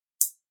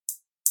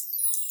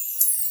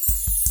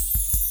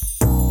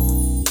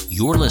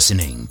You're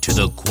listening to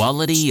the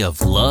Quality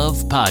of Love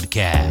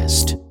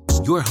podcast,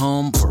 your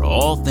home for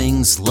all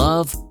things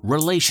love,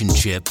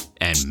 relationship,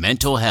 and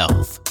mental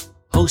health.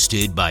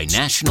 Hosted by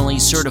nationally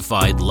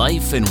certified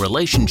life and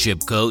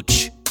relationship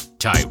coach,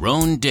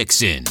 Tyrone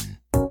Dixon.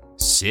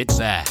 Sit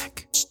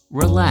back,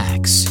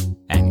 relax,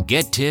 and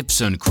get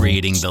tips on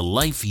creating the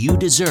life you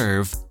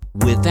deserve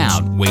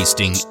without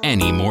wasting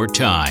any more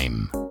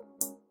time.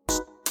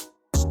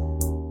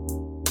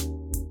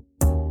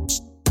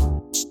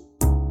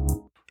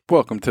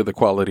 Welcome to the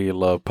Quality of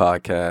Love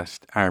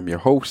podcast. I am your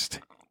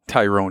host,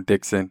 Tyrone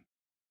Dixon,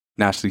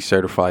 nationally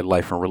certified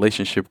life and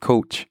relationship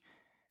coach,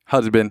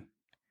 husband,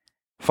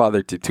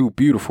 father to two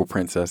beautiful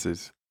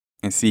princesses,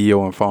 and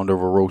CEO and founder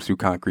of Orosu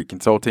Concrete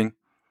Consulting.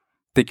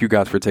 Thank you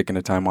guys for taking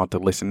the time out to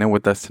listen in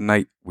with us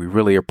tonight. We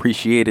really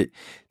appreciate it.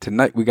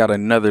 Tonight, we got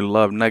another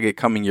love nugget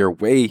coming your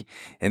way.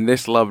 And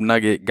this love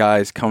nugget,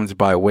 guys, comes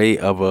by way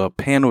of a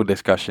panel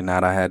discussion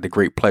that I had the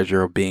great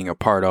pleasure of being a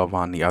part of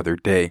on the other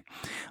day.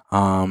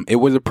 It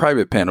was a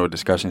private panel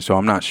discussion, so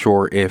I'm not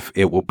sure if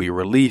it will be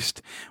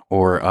released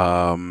or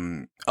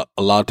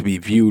allowed to be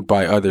viewed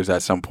by others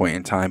at some point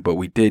in time, but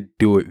we did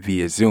do it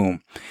via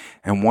Zoom.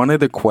 And one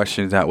of the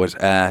questions that was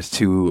asked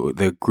to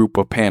the group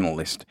of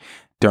panelists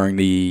during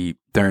the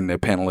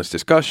panelist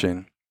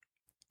discussion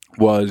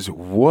was,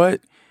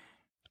 what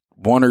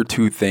one or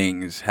two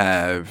things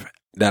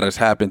that has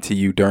happened to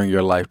you during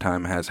your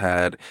lifetime has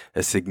had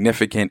a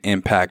significant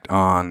impact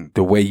on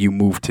the way you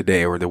move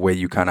today or the way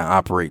you kind of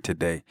operate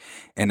today.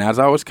 And as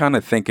I was kind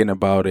of thinking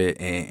about it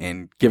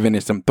and giving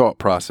it some thought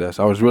process,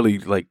 I was really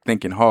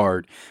thinking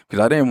hard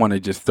because I didn't want to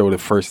just throw the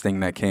first thing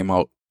that came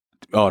out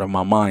of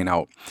my mind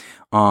out.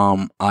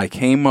 I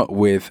came up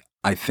with,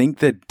 I think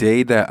the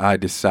day that I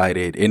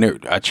decided,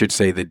 I should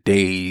say the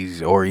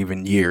days or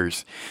even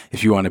years,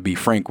 if you want to be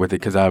frank with it,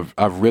 because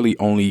I've really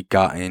only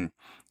gotten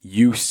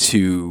used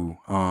to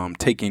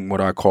taking what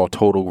I call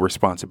total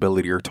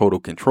responsibility or total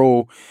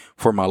control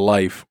for my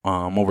life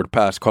over the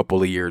past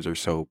couple of years or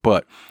so.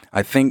 But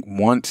I think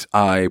once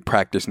I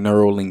practiced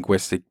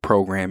neuro-linguistic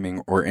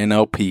programming or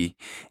NLP,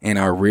 and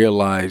I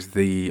realized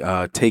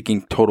the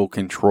taking total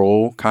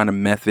control kind of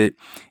method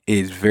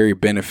is very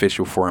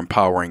beneficial for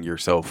empowering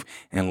yourself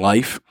in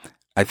life.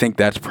 I think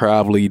that's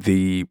probably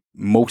the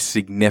most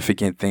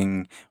significant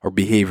thing or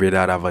behavior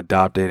that I've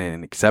adopted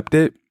and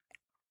accepted.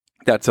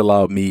 That's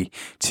allowed me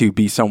to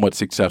be somewhat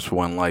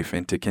successful in life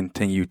and to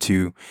continue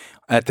to,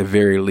 at the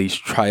very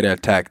least, try to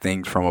attack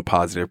things from a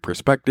positive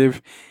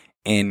perspective.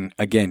 And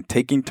again,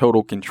 taking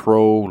total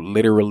control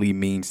literally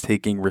means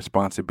taking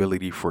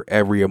responsibility for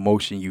every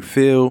emotion you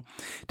feel,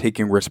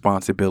 taking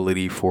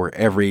responsibility for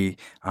every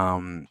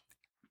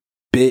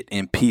bit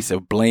and piece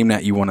of blame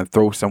that you want to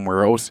throw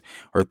somewhere else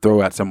or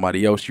throw at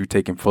somebody else. You're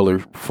taking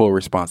full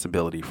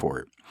responsibility for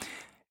it.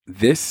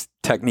 This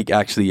technique,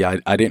 actually,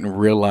 I didn't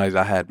realize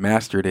I had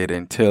mastered it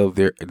until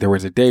there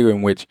was a day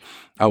in which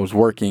I was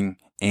working,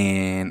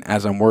 and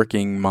as I'm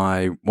working,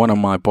 one of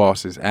my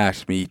bosses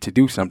asked me to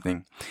do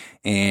something,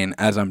 and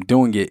as I'm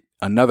doing it,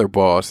 another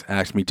boss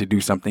asked me to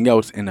do something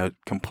else in a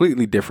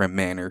completely different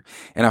manner,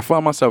 and I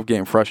found myself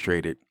getting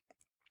frustrated.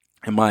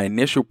 And my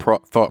initial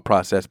thought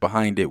process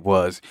behind it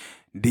was,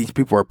 these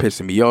people are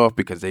pissing me off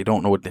because they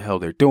don't know what the hell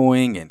they're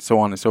doing, and so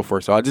on and so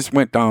forth. So I just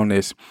went down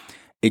this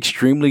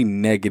extremely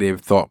negative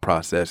thought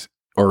process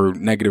or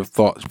negative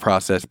thought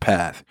process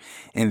path.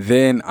 And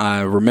then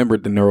I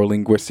remembered the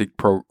neuro-linguistic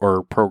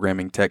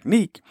programming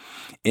technique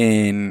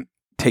in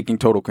taking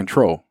total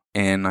control.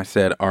 And I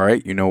said, all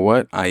right, you know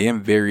what? I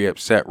am very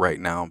upset right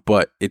now,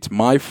 but it's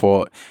my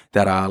fault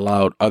that I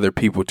allowed other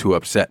people to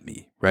upset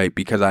me, right?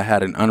 Because I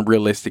had an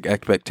unrealistic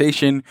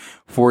expectation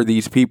for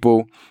these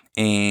people.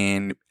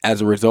 And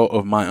as a result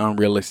of my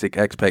unrealistic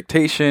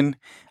expectation,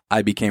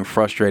 I became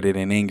frustrated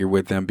and angry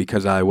with them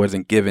because I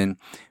wasn't given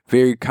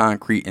very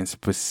concrete and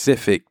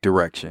specific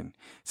direction.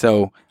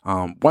 So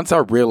once I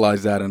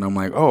realized that, and I'm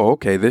like, oh,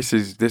 okay, this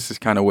is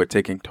kind of what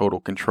taking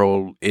total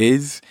control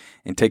is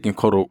and taking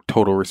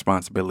total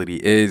responsibility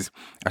is,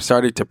 I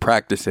started to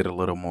practice it a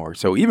little more.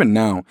 So even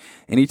now,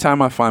 anytime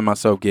I find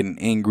myself getting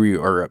angry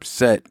or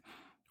upset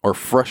or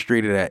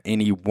frustrated at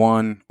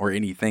anyone or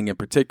anything in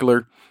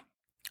particular,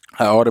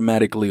 I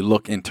automatically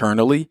look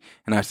internally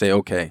and I say,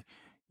 okay,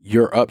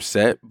 you're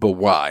upset, but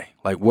why?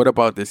 What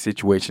about this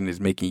situation is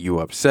making you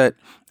upset?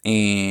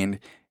 And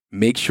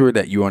make sure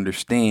that you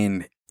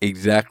understand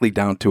exactly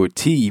down to a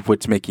T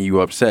what's making you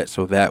upset.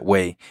 So that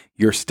way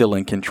you're still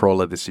in control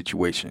of the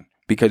situation.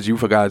 Because you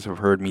guys have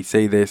heard me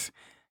say this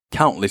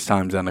countless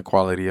times on the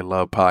Quality of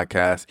Love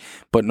podcast.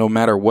 But no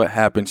matter what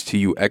happens to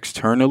you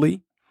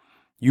externally,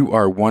 you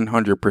are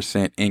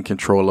 100% in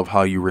control of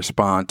how you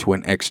respond to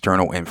an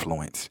external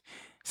influence.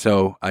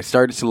 So I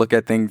started to look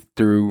at things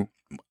through,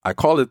 I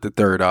call it the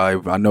third eye.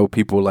 I know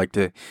people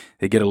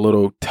they get a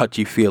little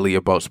touchy-feely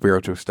about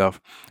spiritual stuff,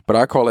 but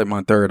I call it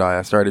my third eye.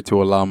 I started to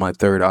allow my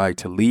third eye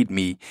to lead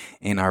me,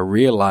 and I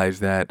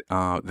realized that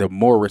the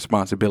more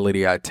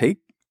responsibility I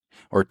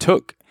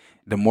took,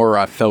 the more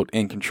I felt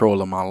in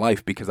control of my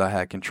life because I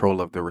had control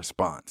of the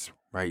response,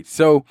 right?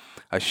 So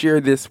I share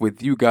this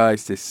with you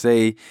guys to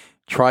say,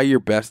 try your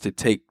best to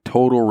take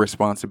total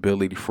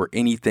responsibility for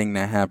anything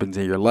that happens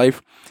in your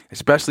life,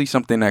 especially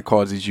something that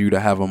causes you to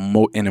have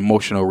an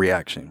emotional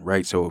reaction,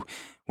 right? So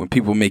when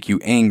people make you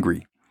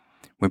angry,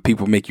 when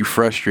people make you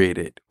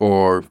frustrated,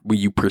 or when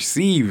you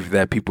perceive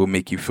that people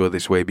make you feel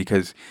this way,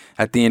 because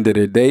at the end of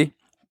the day,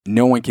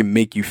 no one can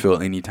make you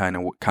feel any kind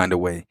of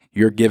way.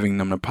 You're giving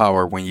them the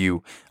power when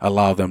you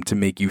allow them to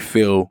make you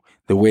feel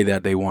the way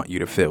that they want you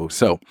to feel.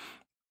 So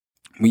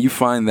when you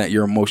find that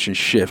your emotions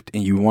shift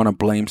and you want to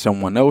blame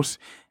someone else,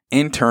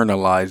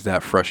 internalize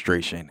that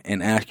frustration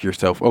and ask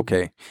yourself,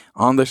 okay,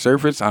 on the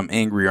surface, I'm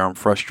angry or I'm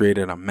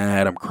frustrated, I'm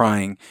mad, I'm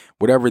crying,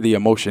 whatever the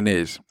emotion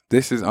is.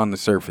 This is on the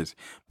surface.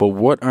 But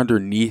what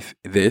underneath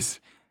this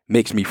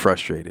makes me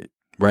frustrated,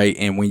 right?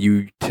 And when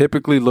you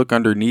typically look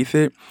underneath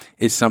it,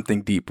 it's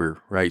something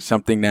deeper, right?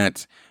 Something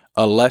that's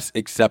a less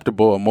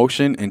acceptable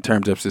emotion in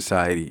terms of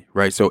society,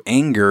 right? So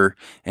anger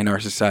in our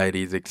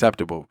society is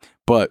acceptable,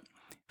 but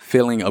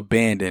feeling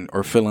abandoned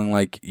or feeling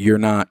like you're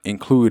not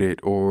included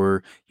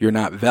or you're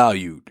not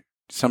valued,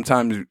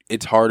 sometimes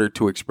it's harder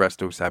to express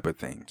those type of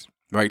things,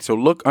 right? So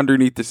look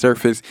underneath the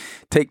surface,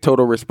 take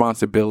total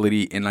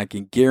responsibility, and I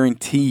can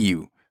guarantee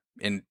you,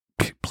 and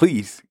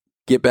please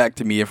get back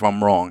to me if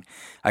I'm wrong,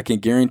 I can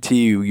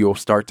guarantee you'll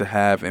start to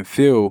have and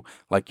feel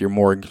like you're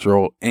more in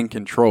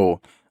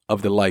control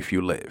of the life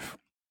you live.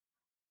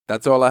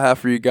 That's all I have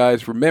for you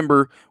guys.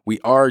 Remember, we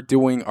are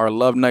doing our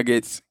love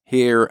nuggets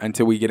here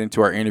until we get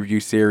into our interview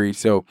series.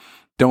 So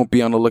don't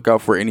be on the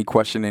lookout for any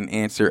question and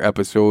answer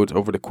episodes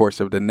over the course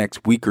of the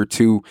next week or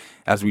two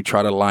as we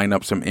try to line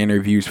up some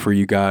interviews for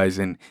you guys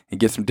and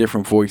get some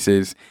different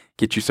voices,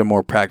 get you some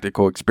more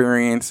practical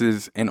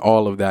experiences and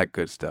all of that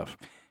good stuff.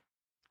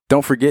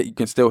 Don't forget, you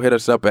can still hit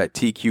us up at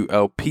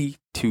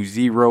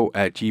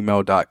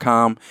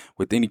tqlp20@gmail.com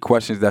with any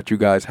questions that you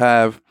guys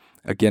have.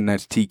 Again,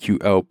 that's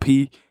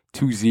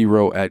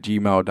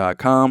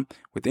tqlp20@gmail.com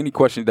with any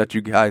questions that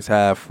you guys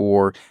have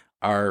for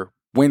our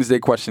Wednesday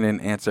question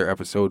and answer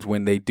episodes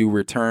when they do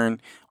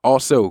return.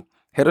 Also,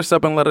 hit us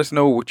up and let us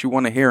know what you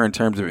want to hear in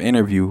terms of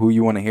interview, who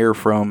you want to hear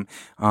from,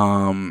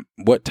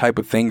 what type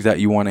of things that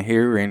you want to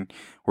hear, and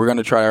we're going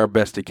to try our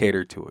best to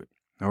cater to it.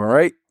 All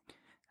right?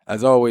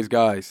 As always,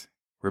 guys,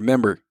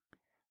 remember,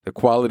 the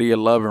quality of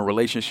love and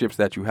relationships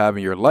that you have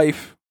in your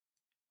life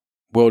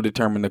will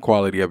determine the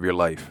quality of your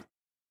life.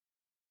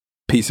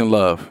 Peace and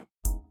love.